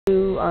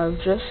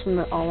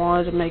I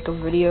wanted to make a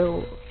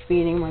video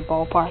feeding my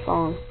ball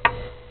python.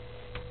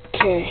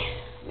 Okay,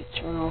 let me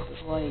turn off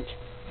this light.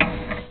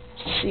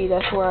 See,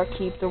 that's where I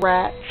keep the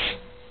rats.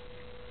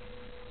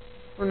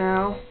 For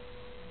now,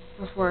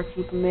 that's where I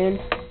keep them in.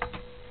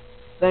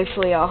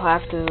 Eventually, I'll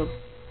have to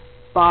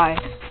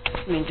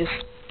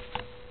just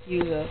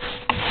use a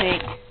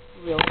tank,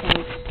 real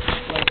tank,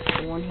 like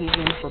the one he's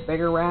in for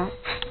bigger rats.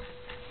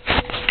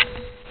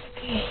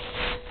 Okay,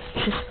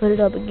 just put it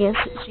up against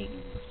it so you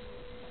can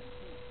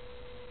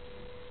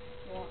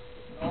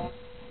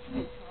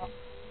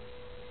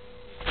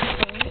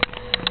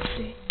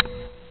see.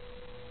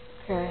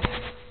 Okay.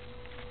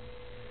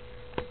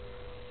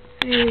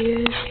 There he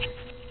is,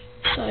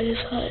 inside his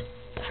hut.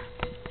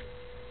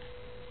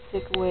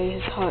 Take away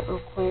his hut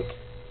real quick.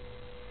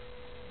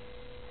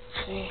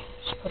 See,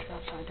 just put it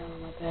upside down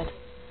on my bed.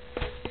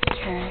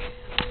 Okay.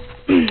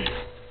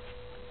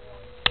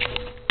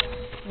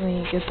 Let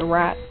me get the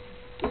rat.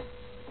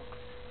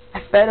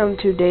 I fed him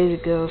 2 days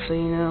ago, so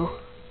you know.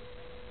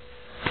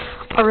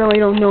 I really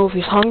don't know if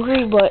he's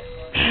hungry, but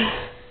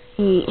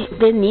he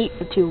didn't eat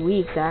for 2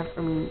 weeks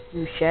after he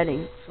was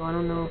shedding, so I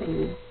don't know if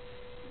he.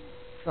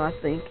 So I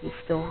think he's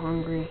still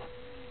hungry.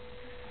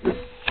 I'm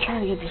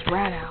trying to get this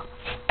rat out.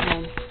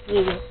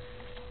 Need a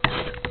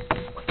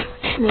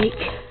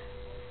snake.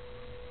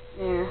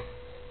 There.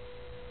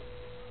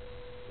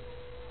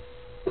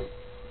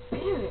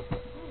 Damn it.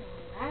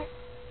 Rat.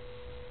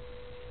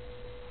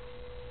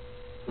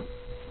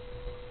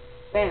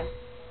 Bam.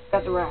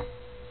 Got the rat.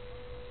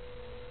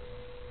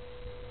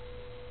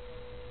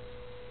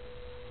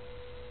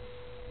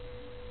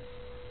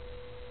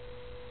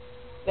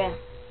 Bam.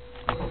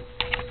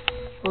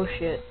 Oh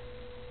shit.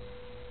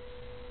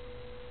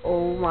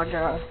 Oh my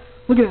god.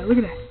 Look at that, look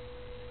at that.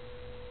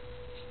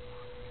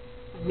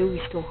 I knew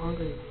he's still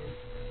hungry, man.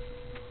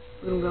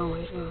 Look at him go,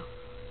 he's gonna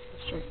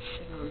start to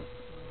sit on it.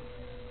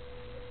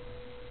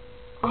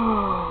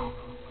 Oh,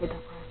 look at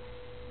that rat.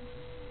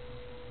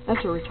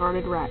 That's a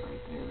retarded rat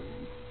right there,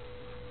 man.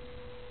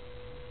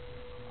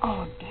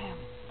 Oh, damn.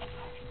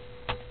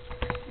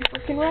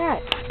 Freaking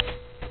rat.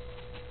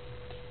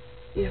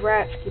 These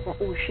rats keep on,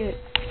 oh shit.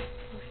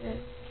 Oh shit.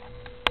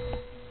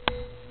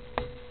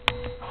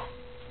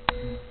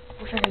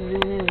 I wish I could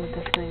zoom in with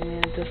this thing,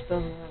 man. It just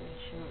doesn't let me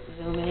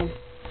zoom in.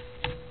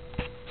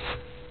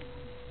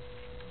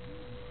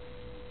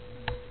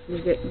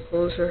 He's getting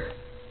closer.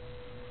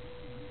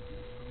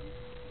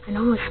 I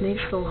know my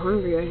snake's still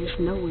hungry, I just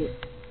know it.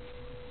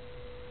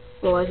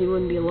 Otherwise he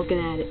wouldn't be looking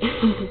at it.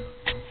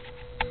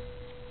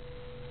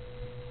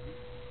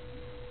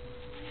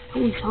 Oh,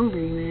 he's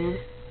hungry, man.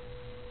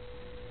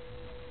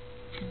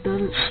 It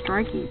doesn't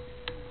strike him.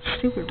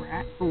 Stupid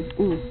rat. Oh,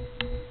 ooh.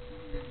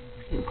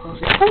 Getting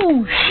closer.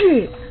 Oh,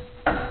 shit!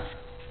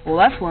 Well,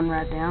 that's one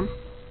rat down.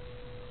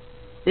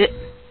 I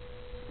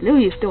knew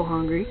he was still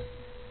hungry.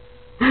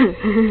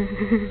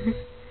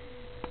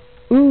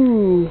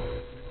 Ooh.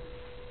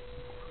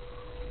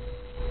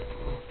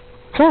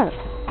 What's that?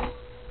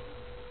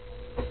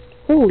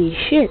 Holy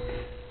shit.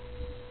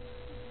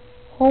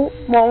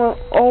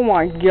 Oh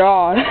my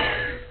god.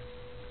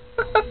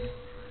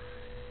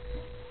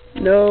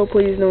 No,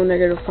 please, no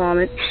negative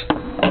comments.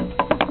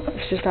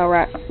 It's just how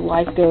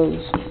life goes.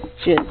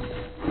 Shit.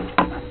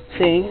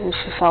 See, it's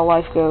just how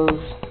life goes.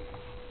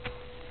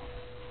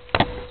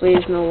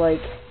 Please, no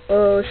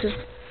oh, it's just,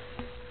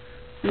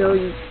 no,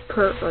 you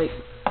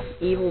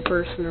evil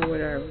person or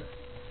whatever.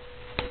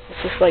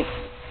 It's just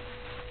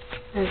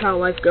that's how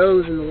life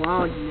goes in the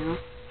wild, you know.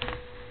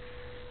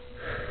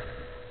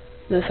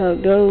 That's how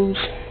it goes.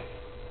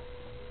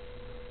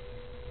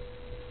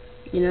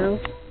 You know?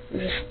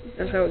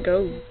 That's how it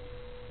goes.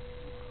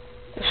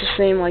 It's the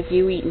same like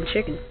you eating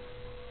chicken,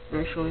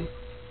 actually.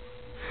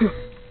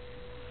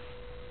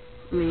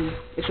 I mean,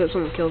 except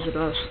someone kills it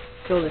for us.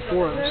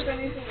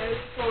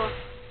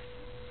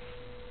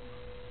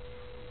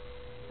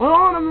 Hold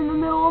on, I'm in the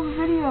middle of a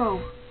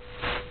video.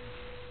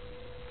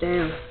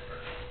 Damn.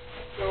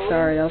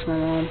 Sorry, that was my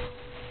mom.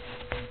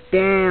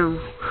 Damn.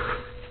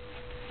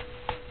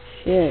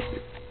 Shit.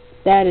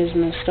 That is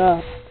messed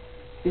up.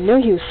 I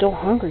knew he was so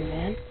hungry,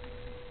 man.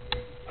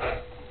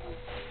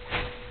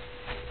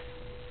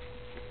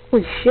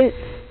 Holy shit.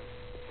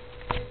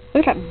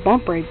 Look at that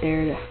bump right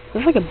there.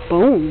 That's like a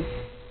bone.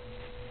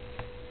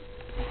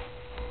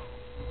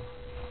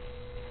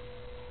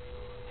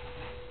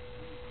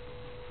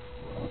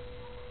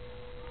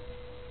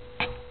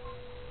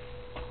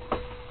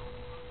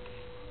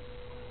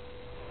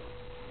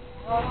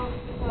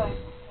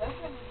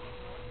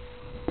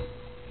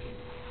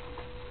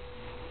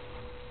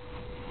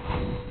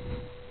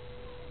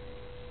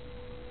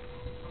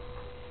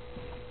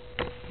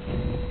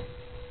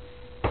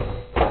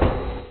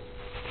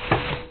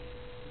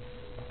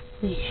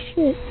 Holy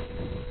shit.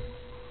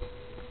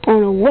 I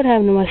don't know what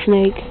happened to my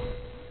snake.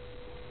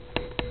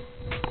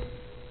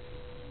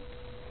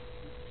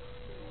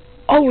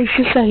 Oh, it's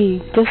just that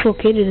he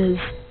dislocated his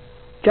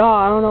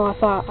jaw. I don't know, I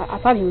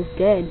thought he was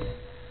dead.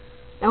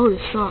 That would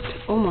have sucked.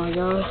 Oh my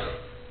god.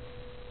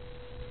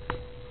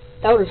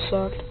 That would have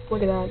sucked.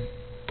 Look at that.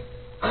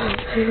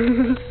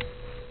 Oh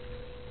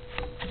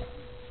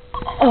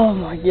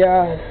my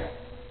god.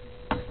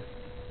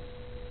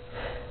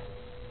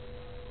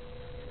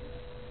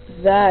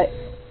 That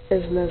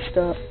is messed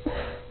up.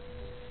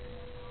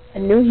 I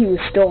knew he was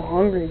still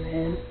hungry,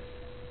 man.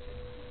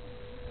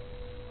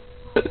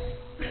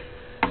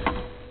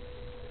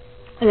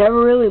 I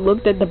never really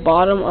looked at the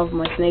bottom of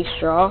my snake's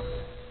jaw,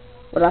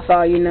 but I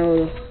thought, you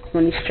know,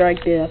 when he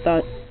striked it, I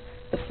thought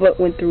the foot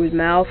went through his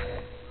mouth,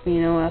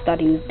 you know, and I thought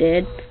he was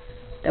dead.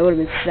 That would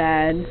have been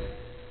sad.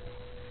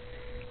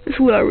 That's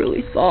what I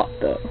really thought,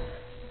 though.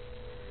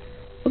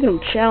 Look at him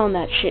chowing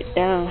that shit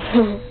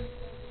down.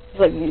 It's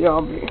like,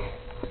 yummy.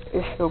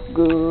 It's so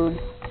good.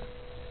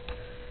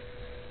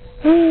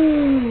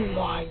 Oh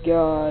my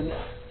god.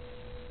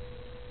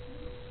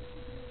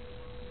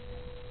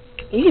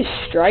 He just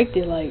striked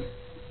it like,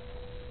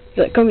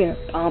 he's like, come here,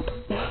 Pomp.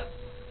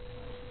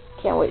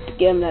 Can't wait to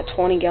get him that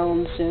 20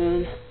 gallon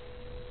soon.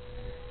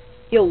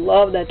 You'll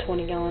love that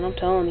 20 gallon, I'm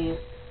telling you.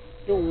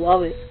 You'll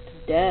love it to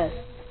death.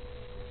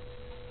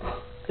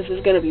 Because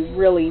it's going to be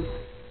really,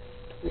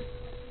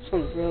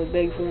 something really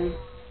big for him.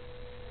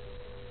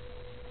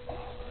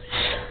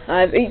 I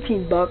have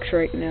 18 bucks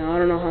right now. I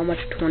don't know how much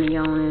a 20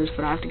 gallon is,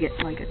 but I have to get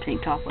like a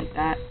tank top like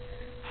that.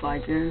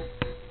 Slides in.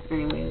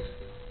 Anyways.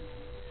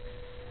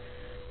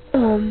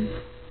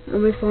 Let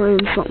me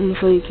find something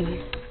so you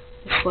can,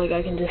 just like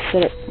I can just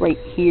set it right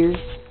here.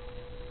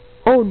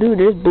 Oh dude,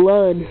 there's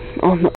blood on the